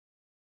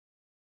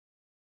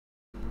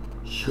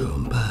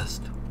Sean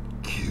past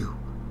Q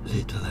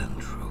little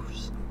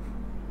intros.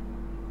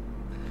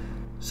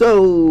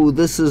 So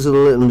this is a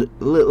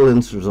little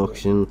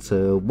introduction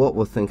to what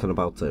we're thinking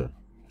about doing.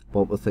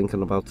 What we're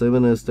thinking about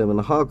doing is doing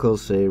a hardcore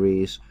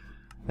series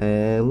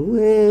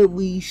where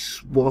we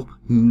swap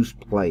who's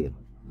playing,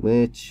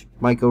 which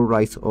might go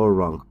right or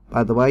wrong.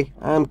 By the way,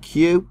 I'm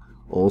Q,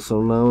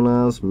 also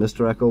known as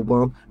Mr. Echo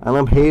Bomb, and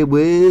I'm here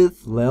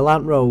with Lil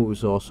Aunt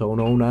Rose, also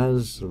known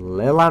as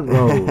Lil Aunt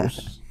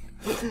Rose.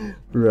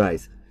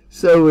 Right,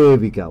 so here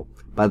we go.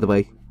 By the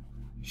way,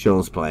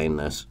 Sean's playing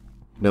this.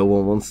 No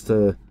one wants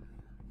to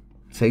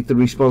take the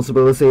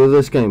responsibility of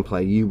this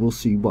gameplay. You will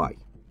see why.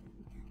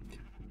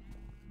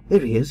 There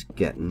he is,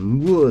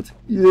 getting wood.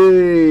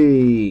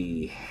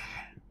 Yay!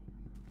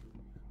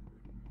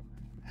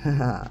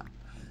 Haha.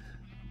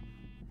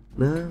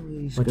 No,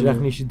 he's What do you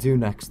reckon you should do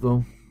next,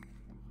 though?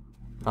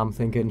 I'm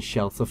thinking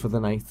shelter for the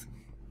night.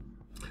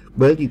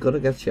 Well, you gotta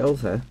get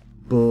shelter,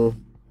 but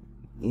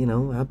you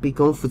know, I'd be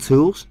going for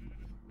tools.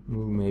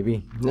 Ooh,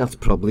 maybe. That's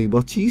probably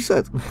what she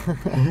said.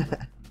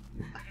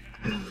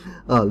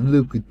 Oh,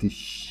 look at the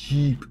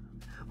sheep.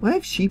 Why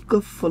have sheep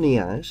got funny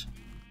eyes?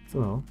 I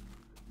don't know.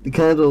 They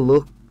kind of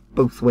look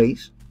both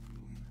ways.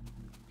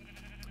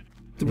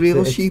 The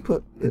real sheep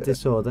are... A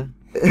disorder.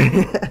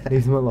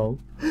 Leave them alone.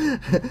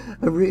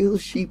 A real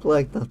sheep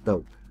like that,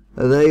 though,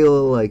 are they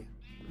all like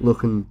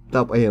looking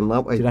that way and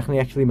that way? Do you reckon he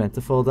actually meant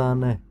to fall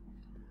down there?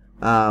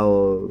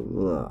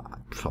 Oh,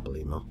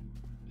 probably not.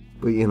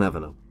 But you never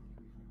know.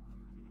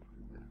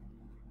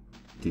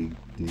 Dig,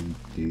 dig,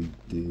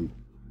 dig, dig.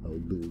 I'll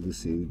build a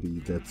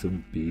city that's a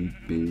big,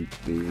 big,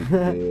 big,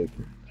 big.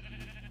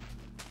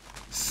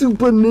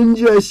 Super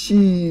Ninja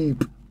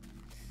Sheep!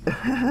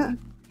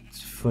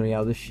 It's funny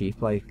how the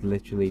sheep, like,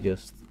 literally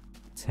just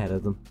terror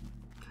them.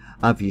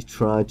 Have you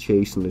tried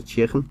chasing a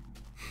chicken?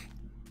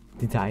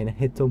 They die in a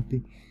hit, don't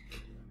they?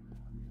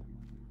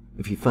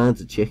 If you find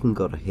a chicken,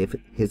 gotta hit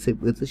it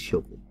with a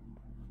shovel.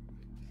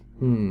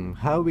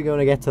 How are we going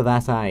to get to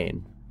that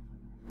iron?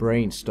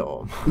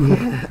 Brainstorm.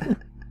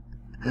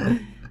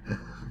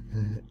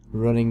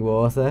 Running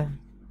water.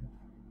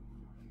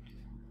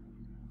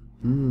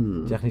 Do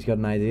you reckon he's got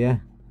an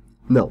idea?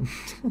 No.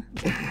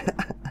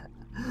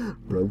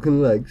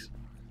 Broken legs.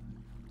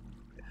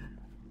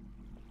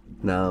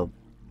 Now,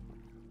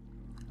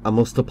 I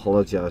must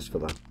apologise for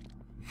that.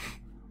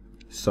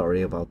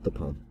 Sorry about the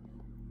pun.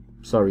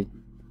 Sorry.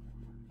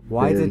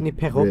 Why Really, didn't he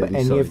pick up really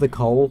any sorry. of the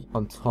coal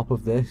on top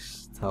of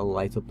this to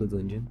light up the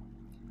dungeon?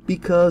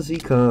 Because he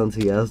can't,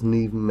 he hasn't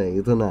even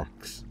made an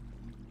axe.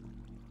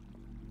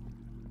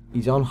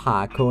 He's on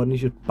hardcore and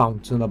he's just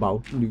bouncing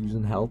about,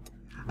 losing health.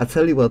 I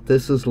tell you what,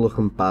 this is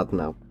looking bad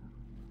now.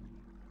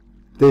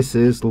 This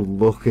is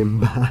looking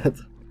bad.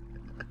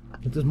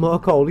 If there's more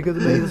coal, he could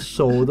have made a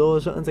sword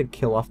or something to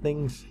kill off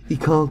things. He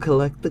can't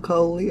collect the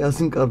coal, he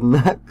hasn't got an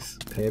axe.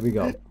 Here we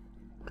go.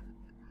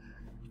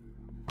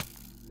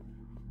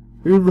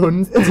 Who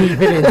runs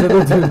deeper into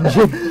the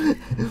dungeon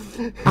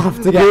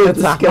after getting The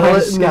attacked by a skeleton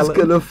is skeleton?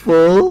 gonna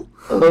fall.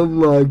 Oh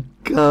my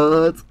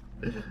god.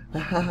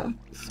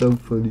 So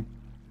funny.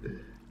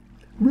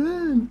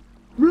 Run!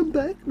 Run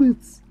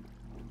backwards!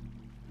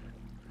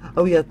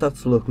 Oh yeah,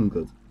 that's looking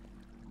good.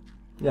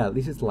 Yeah, at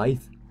least it's light.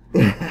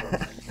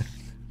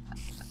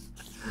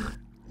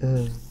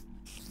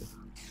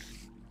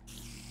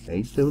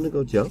 He's doing a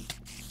good job.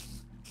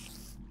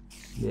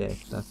 Yeah,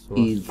 that's what.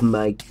 He's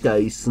Mike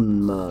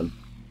Tyson, man.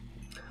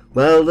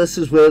 Well, this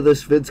is where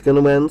this vid's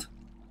gonna end.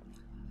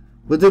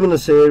 We're doing a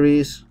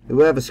series.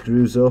 Whoever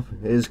screws up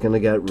is gonna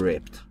get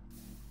ripped.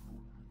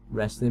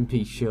 Rest in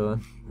peace,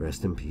 Sean.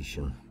 Rest in peace,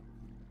 Sean.